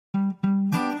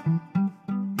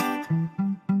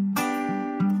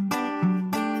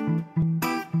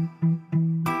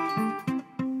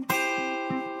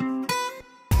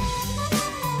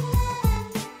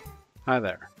Hi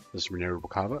there, this is Renee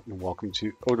Rubakava and welcome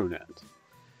to AutoNet.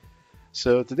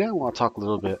 So today I want to talk a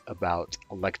little bit about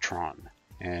Electron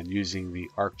and using the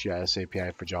ArcGIS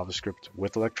API for JavaScript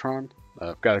with Electron.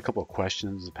 I've got a couple of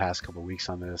questions the past couple of weeks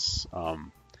on this. A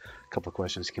couple of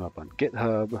questions came up on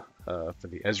GitHub for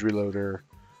the Esri loader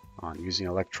on using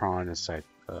Electron inside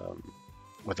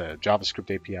with a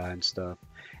JavaScript API and stuff.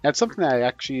 And it's something that I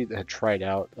actually had tried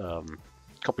out a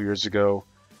couple years ago.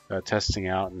 Testing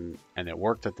out, and it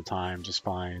worked at the time just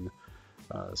fine.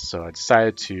 So I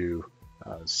decided to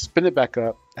spin it back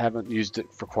up. Haven't used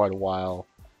it for quite a while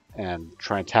and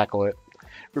try and tackle it.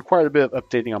 Required a bit of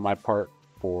updating on my part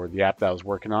for the app that I was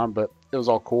working on, but it was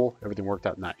all cool. Everything worked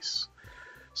out nice.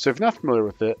 So if you're not familiar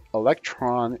with it,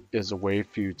 Electron is a way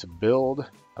for you to build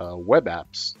web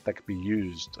apps that could be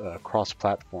used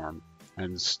cross-platform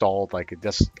and installed like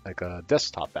a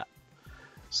desktop app.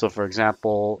 So for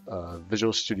example,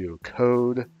 Visual Studio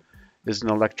Code is an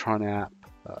Electron app.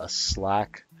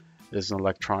 Slack is an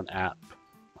Electron app.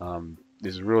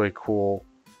 These are really cool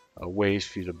ways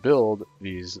for you to build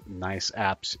these nice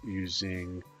apps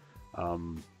using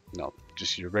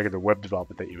just your regular web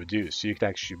development that you would do. So you could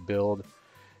actually build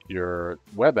your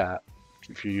web app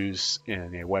if you use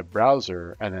in a web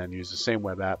browser and then use the same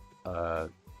web app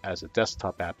as a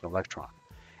desktop app in Electron.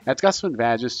 And it's got some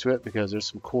advantages to it because there's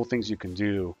some cool things you can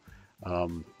do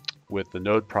with the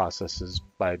node processes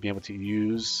by being able to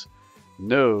use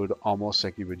Node almost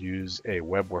like you would use a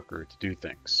web worker to do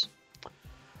things.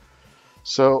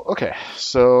 So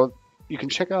you can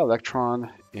check out Electron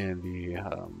in the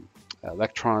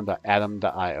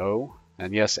electron.atom.io.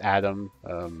 And yes, Atom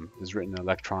is written in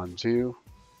Electron too.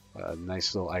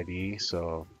 Nice little IDE,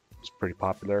 so it's pretty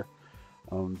popular.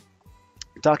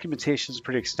 Documentation is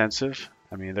pretty extensive.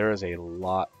 I mean, there is a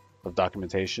lot of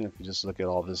documentation. If you just look at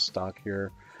all this stock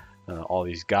here, all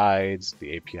these guides,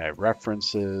 the API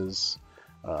references,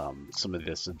 some of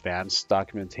this advanced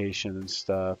documentation and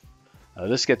stuff.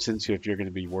 This gets into if you're going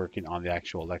to be working on the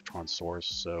actual Electron source.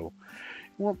 So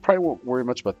you probably won't worry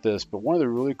much about this, but one of the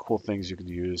really cool things you can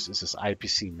use is this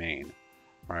IPC main.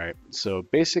 All right. So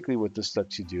basically what this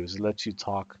lets you do is it lets you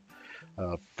talk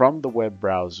from the web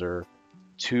browser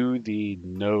to the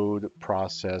node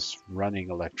process running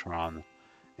Electron,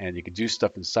 and you can do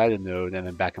stuff inside a node and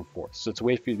then back and forth. So it's a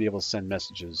way for you to be able to send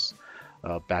messages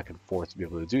back and forth to be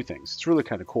able to do things. It's really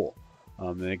kind of cool.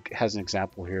 And it has an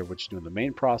example here of what you do in the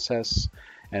main process,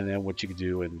 and then what you can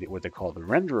do in what they call the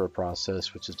renderer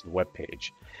process, which is the web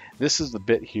page. This is the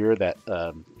bit here that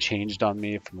changed on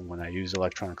me from when I used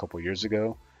Electron a couple years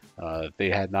ago. They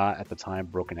had not at the time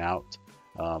broken out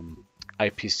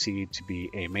IPC to be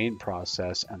a main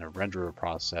process and a renderer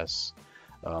process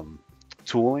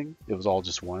tooling. It was all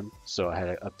just one, so I had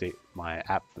to update my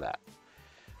app for that.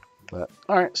 But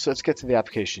all right, so let's get to the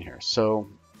application here. So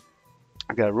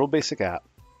I've got a real basic app,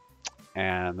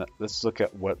 and let's look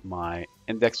at what my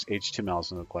index HTML is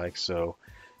going to look like. So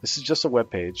this is just a web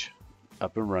page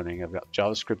up and running. I've got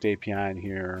JavaScript API in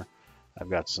here. I've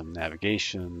got some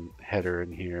navigation header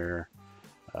in here.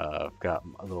 I've got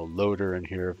a little loader in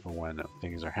here for when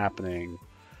things are happening.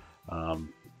 And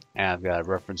I've got a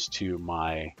reference to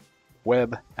my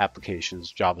web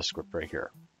applications JavaScript right here.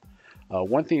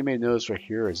 One thing you may notice right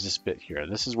here is this bit here.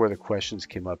 This is where the questions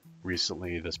came up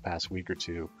recently this past week or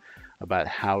two about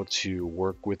how to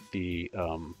work with the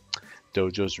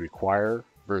dojos require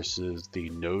versus the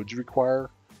nodes require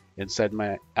inside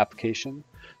my application.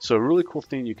 So a really cool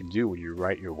thing you can do when you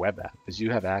write your web app is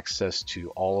you have access to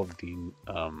all of the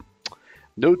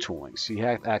node tooling. So you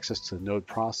have access to the node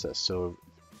process. So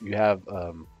you have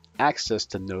access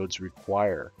to nodes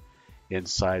require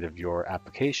inside of your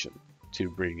application to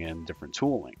bring in different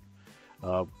tooling.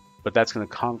 But that's going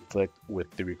to conflict with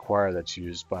the require that's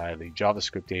used by the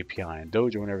JavaScript API and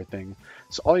Dojo and everything.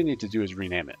 So all you need to do is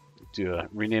rename it.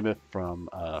 Rename it from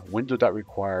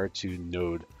window.require to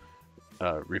node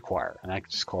require, and I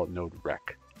can just call it node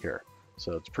rec here.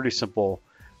 So it's a pretty simple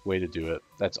way to do it.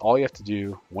 That's all you have to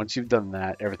do. Once you've done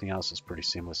that, everything else is pretty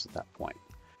seamless at that point.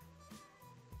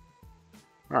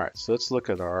 All right, so let's look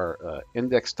at our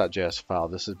index.js file.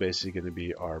 This is basically going to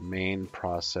be our main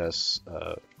process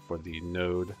for the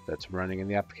node that's running in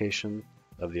the application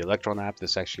of the Electron app.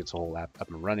 This actually gets a whole app up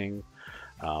and running.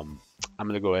 I'm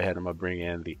going to go ahead, I'm going to bring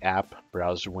in the app,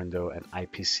 browser window, and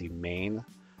IPC main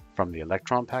from the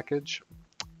Electron package.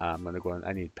 I'm going to go and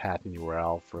I need path and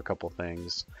URL for a couple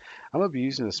things. I'm going to be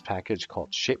using this package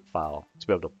called shapefile to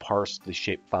be able to parse the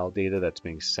shapefile data that's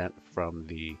being sent from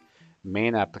the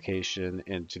main application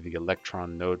into the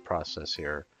Electron node process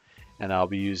here. And I'll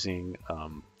be using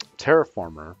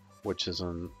Terraformer, which is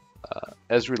an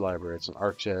Esri library. It's an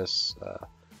ArcGIS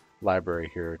library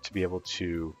here to be able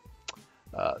to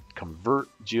convert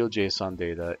GeoJSON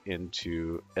data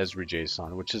into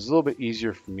Esri-JSON, which is a little bit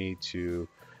easier for me to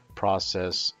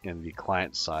process in the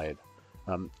client side.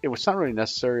 It was not really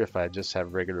necessary if I just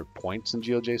have regular points in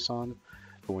GeoJSON,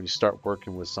 but when you start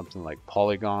working with something like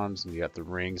polygons and you got the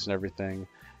rings and everything,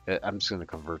 I'm just going to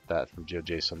convert that from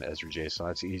GeoJSON to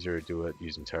Esri-JSON. It's easier to do it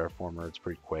using Terraformer. It's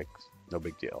pretty quick, no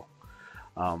big deal.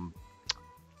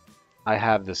 I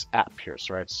have this app here,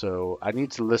 right? So I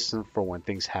need to listen for when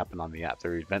things happen on the app.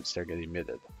 There are events that get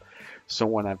emitted. So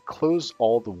when I've closed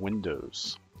all the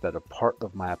windows that are part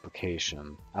of my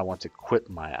application, I want to quit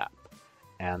my app.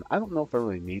 And I don't know if I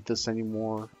really need this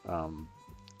anymore.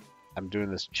 I'm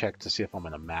doing this check to see if I'm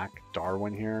in a Mac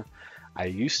Darwin here. I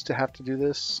used to have to do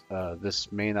this.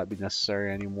 This may not be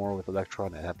necessary anymore with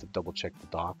Electron. I have to double check the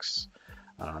docs.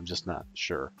 I'm just not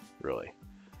sure, really.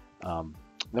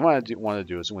 Then what I want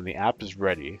to do is when the app is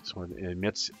ready, so when it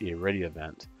emits a ready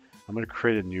event, I'm going to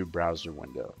create a new browser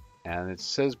window. And it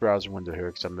says browser window here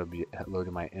because I'm going to be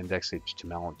loading my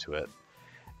index.html into it.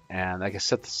 And I can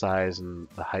set the size and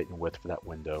the height and width for that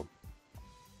window.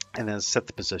 And then set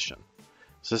the position.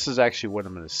 So this is actually what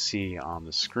I'm going to see on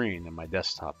the screen in my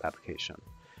desktop application.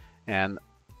 And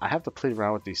I have to play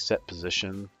around with these set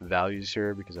position values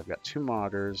here because I've got two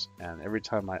monitors, and every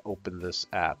time I open this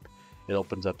app, it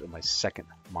opens up in my second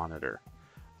monitor.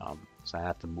 So I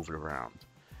have to move it around.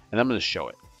 And I'm going to show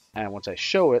it. And once I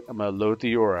show it, I'm going to load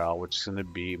the URL, which is going to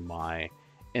be my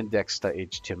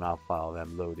index.html file that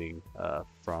I'm loading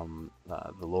from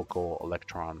the local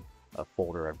Electron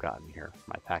folder I've gotten here,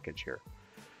 my package here.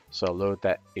 So I'll load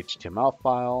that HTML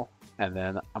file, and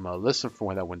then I'm going to listen for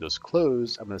when that window's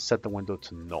closed. I'm going to set the window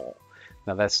to null.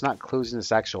 Now that's not closing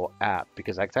this actual app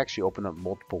because I can actually open up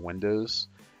multiple windows.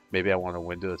 Maybe I want a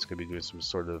window that's going to be doing some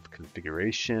sort of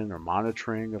configuration or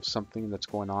monitoring of something that's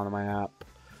going on in my app.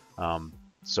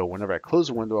 So whenever I close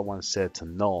a window, I want to set it to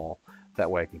null. That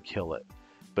way I can kill it.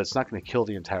 But it's not going to kill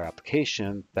the entire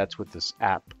application. That's what this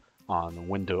app on the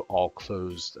window all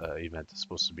closed event is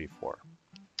supposed to be for.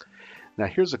 Now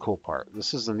here's the cool part.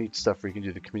 This is the neat stuff where you can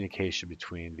do the communication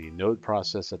between the node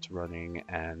process that's running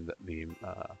and the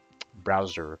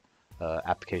browser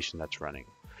application that's running.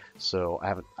 So I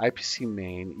have an IPC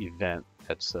main event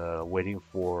that's waiting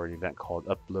for an event called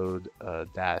upload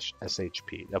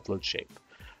 -shp, upload shape,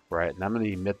 right? And I'm going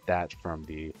to emit that from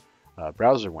the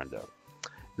browser window.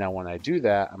 Now when I do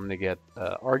that, I'm going to get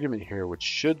an argument here which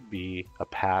should be a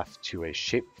path to a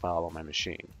shapefile on my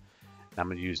machine. I'm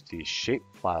going to use the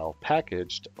shapefile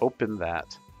package to open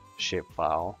that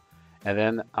shapefile, and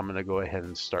then I'm going to go ahead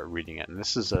and start reading it. And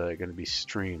this is going to be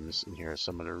streams in here.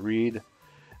 So I'm going to read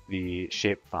the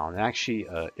shapefile, and it actually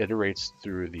iterates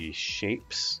through the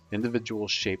shapes, individual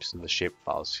shapes in the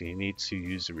shapefile. So you need to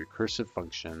use a recursive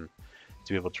function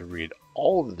to be able to read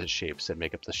all of the shapes that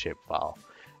make up the shapefile,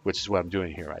 which is what I'm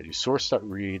doing here. I do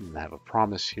source.read, and I have a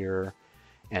promise here.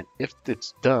 And if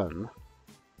it's done,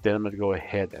 then I'm going to go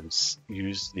ahead and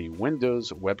use the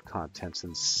Windows web contents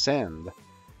and send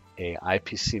a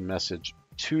IPC message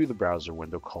to the browser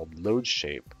window called load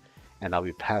shape, and I'll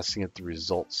be passing it the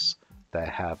results that I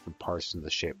have from parsing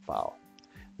the shapefile.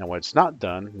 Now when it's not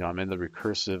done, I'm in the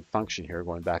recursive function here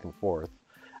going back and forth.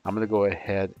 I'm going to go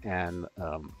ahead and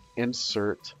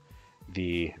insert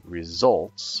the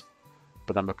results,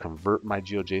 but I'm going to convert my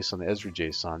GeoJSON to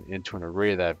Esri-JSON into an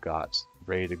array that I've got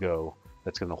ready to go.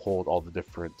 That's going to hold all the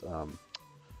different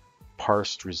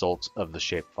parsed results of the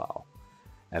shapefile.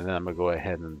 And then I'm going to go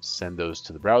ahead and send those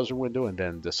to the browser window and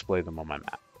then display them on my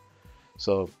map.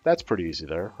 So that's pretty easy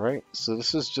there, right? So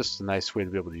this is just a nice way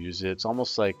to be able to use it. It's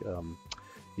almost like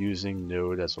using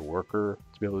Node as a worker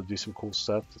to be able to do some cool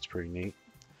stuff. That's pretty neat.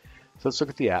 So let's look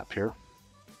at the app here.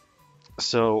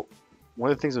 So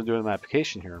one of the things I'm doing in my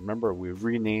application here, remember we've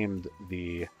renamed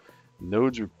the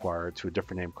nodes required to a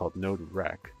different name called node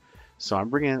rec. So I'm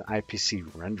bringing in IPC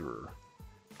renderer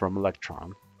from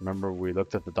Electron. Remember we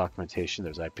looked at the documentation.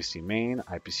 There's IPC main,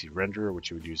 IPC renderer, which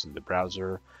you would use in the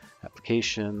browser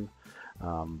application.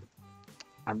 I'm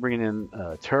bringing in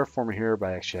Terraformer here,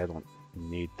 but actually I don't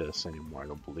need this anymore, I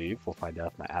don't believe. We'll find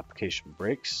out if my application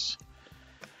breaks.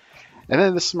 And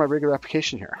then this is my regular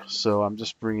application here. So I'm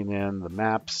just bringing in the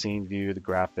map, scene view, the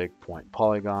graphic, point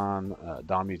polygon,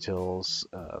 DOM utils,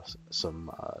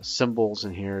 some symbols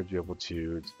in here to be able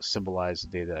to symbolize the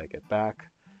data I get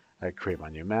back. I create my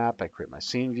new map, I create my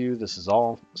scene view. This is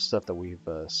all stuff that we've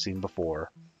seen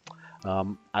before.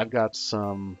 I've got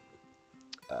some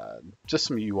just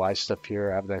some UI stuff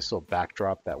here. I have a nice little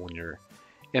backdrop that when you're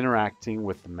interacting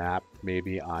with the map,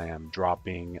 maybe I am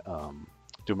dropping,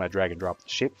 do my drag and drop the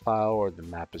shapefile, or the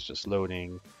map is just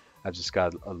loading. I've just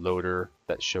got a loader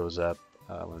that shows up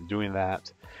when I'm doing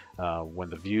that. When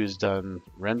the view is done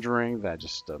rendering, I'm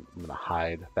going to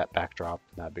hide that backdrop,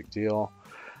 not a big deal.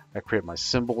 I create my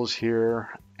symbols here,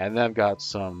 and then I've got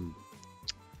some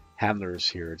handlers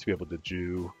here to be able to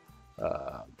do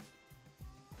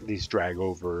these drag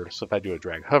over. So if I do a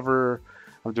drag hover,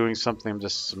 I'm doing something,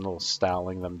 just some little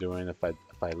styling that I'm doing. If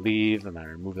I leave, then I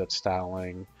remove that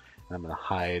styling, and I'm going to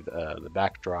hide the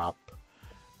backdrop.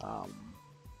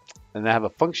 And I have a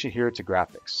function here to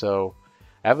graphics. So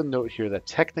I have a note here that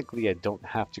technically I don't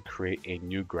have to create a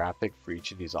new graphic for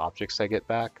each of these objects I get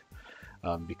back,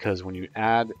 because when you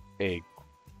add a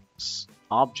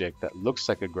object that looks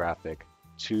like a graphic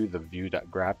to the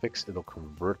view.graphics, it'll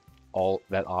convert all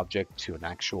that object to an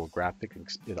actual graphic and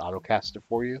it autocast it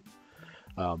for you.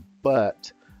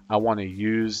 But I want to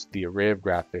use the array of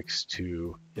graphics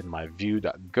in my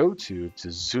view.goto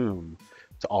to zoom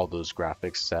to all those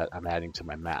graphics that I'm adding to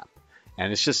my map.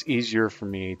 And it's just easier for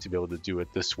me to be able to do it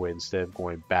this way instead of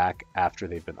going back after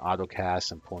they've been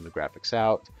autocast and pulling the graphics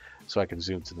out, so I can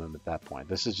zoom to them at that point.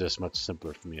 This is just much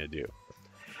simpler for me to do.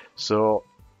 So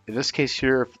in this case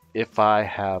here, if I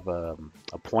have a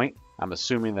point, I'm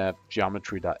assuming that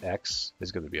geometry.x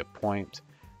is going to be a point.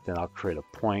 Then I'll create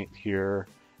a point here.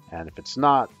 And if it's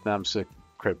not, then I'm just going to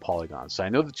create a polygon. So I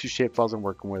know the two shapefiles I'm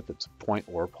working with, it's a point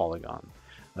or a polygon.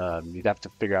 You'd have to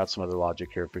figure out some other logic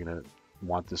here if you're going to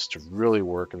want this to really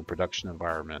work in a production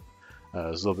environment.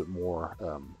 There's a little bit more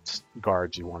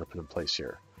guards you want to put in place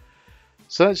here.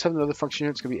 So I just have another function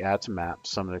here. It's going to be add to map.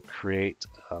 So I'm going to create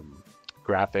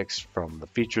graphics from the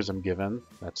features I'm given.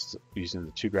 That's using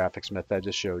the toGraphics method I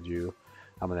just showed you.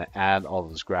 I'm going to add all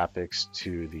those graphics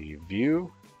to the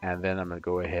view, and then I'm going to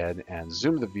go ahead and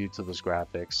zoom the view to those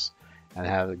graphics. And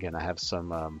I have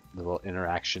some little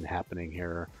interaction happening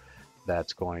here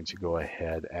that's going to go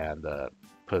ahead and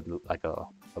put like a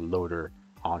loader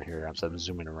on here. So I'm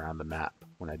zooming around the map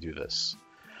when I do this.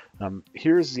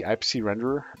 Here's the IPC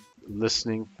renderer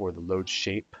listening for the load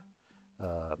shape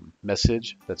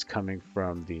message that's coming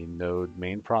from the node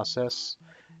main process.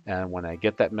 And when I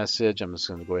get that message, I'm just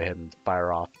going to go ahead and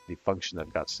fire off the function that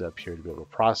I've got set up here to be able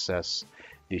to process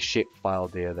the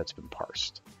shapefile data that's been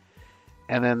parsed.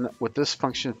 And then what this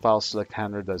function file select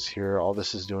handler does here, all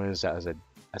this is doing is that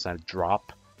as I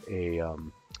drop a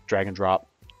drag and drop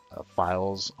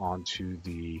files onto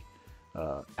the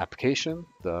application,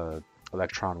 the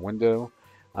Electron window,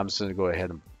 I'm just going to go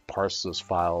ahead and parse those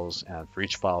files, and for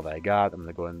each file that I got, I'm going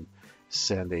to go ahead and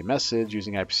send a message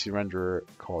using IPC renderer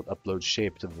called upload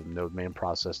shape to the node main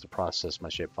process to process my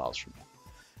shape files for me.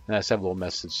 And I just have a little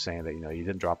message saying that, you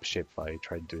didn't drop a shape file, you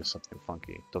tried to do something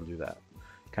funky, don't do that,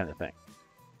 kind of thing.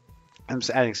 I'm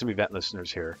just adding some event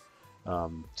listeners here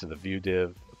to the view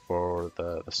div for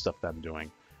the stuff that I'm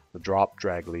doing, the drop,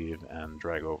 drag, leave, and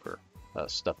drag over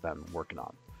stuff that I'm working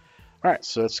on. All right,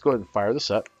 so let's go ahead and fire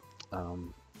this up.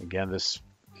 Again, this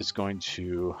is going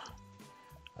to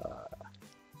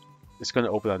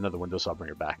open another window, so I'll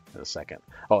bring it back in a second.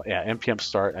 Oh yeah, npm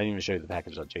start. I didn't even show you the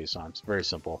package.json. It's very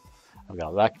simple. I've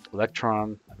got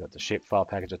Electron. I've got the shapefile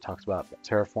package I talked about. I've got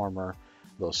Terraformer. A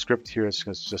little script here is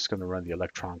just going to run the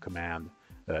Electron command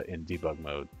in debug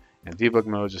mode. And debug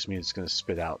mode just means it's going to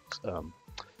spit out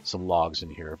some logs in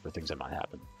here for things that might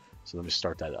happen. So let me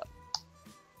start that up.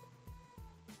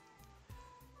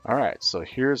 All right, so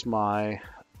here's my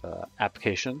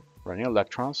application running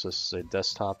Electron. So this is a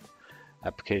desktop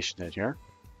application in here.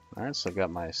 All right, so I've got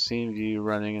my scene view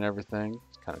running and everything.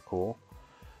 It's kind of cool.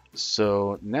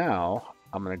 So now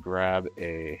I'm going to grab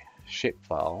a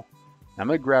shapefile. I'm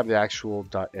going to grab the actual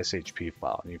 .shp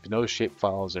file. And if you know, shape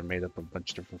files are made up of a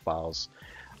bunch of different files.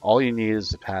 All you need is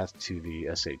the path to the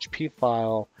shp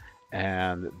file,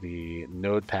 and the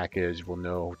node package will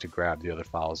know to grab the other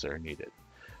files that are needed.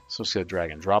 So I'm just going to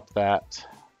drag and drop that.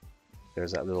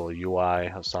 There's that little UI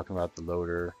I was talking about, the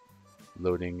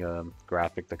loading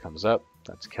graphic that comes up.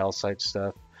 That's calcite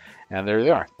stuff. And there they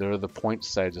are. There are the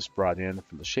points that I just brought in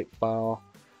from the shapefile.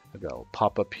 I've got a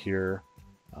pop-up here.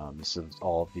 This is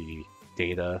all the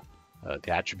data,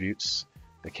 the attributes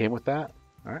that came with that.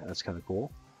 All right, that's kind of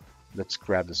cool. Let's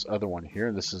grab this other one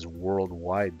here. This is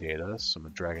worldwide data, so I'm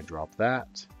going to drag and drop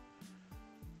that.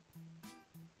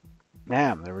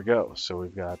 Bam, there we go. So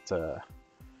we've got, there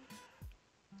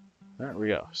we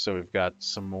go. So we've got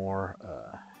some more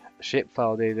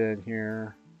shapefile data in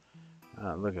here.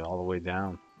 Look at all the way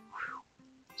down. Whew,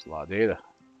 it's a lot of data.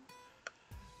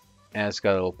 And it's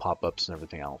got little pop-ups and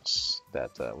everything else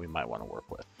that we might want to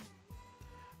work with.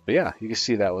 But yeah, you can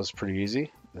see that was pretty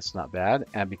easy. That's not bad.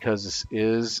 And because this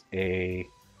is a,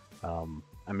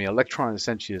 Electron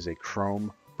essentially is a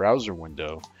Chrome browser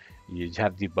window, you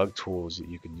have debug tools that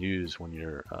you can use when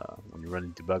you're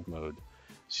running debug mode.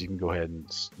 So you can go ahead and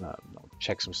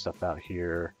check some stuff out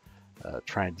here,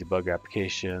 try and debug your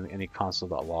application. Any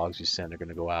console.logs you send are going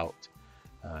to go out,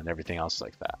 and everything else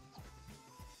like that.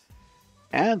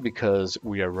 And because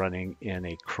we are running in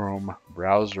a Chrome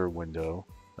browser window,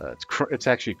 it's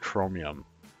actually Chromium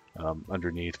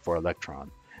underneath for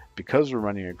Electron. Because we're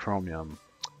running in Chromium,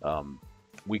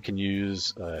 we can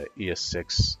use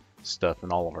ES6 stuff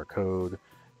in all of our code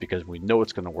because we know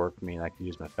it's going to work. I mean, I can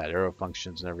use my fat arrow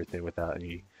functions and everything without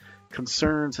any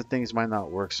concerns that things might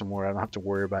not work somewhere. I don't have to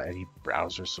worry about any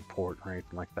browser support or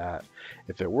anything like that.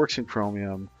 If it works in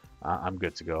Chromium, I'm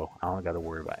good to go. I don't got to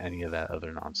worry about any of that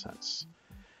other nonsense.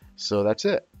 So that's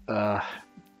it.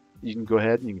 You can go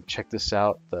ahead and you can check this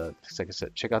out. Like I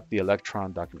said, check out the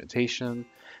Electron documentation.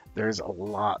 There's a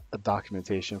lot of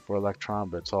documentation for Electron,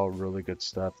 but it's all really good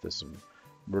stuff. There's some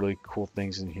really cool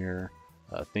things in here,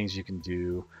 things you can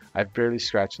do. I've barely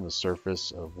scratched on the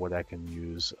surface of what I can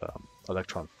use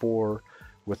Electron for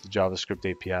with the JavaScript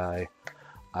API.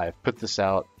 I've put this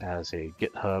out as a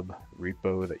GitHub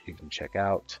repo that you can check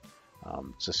out.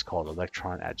 It's just called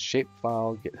Electron add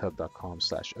shapefile,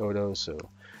 github.com/odo. So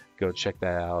go check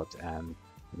that out. And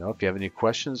if you have any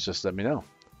questions, just let me know.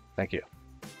 Thank you.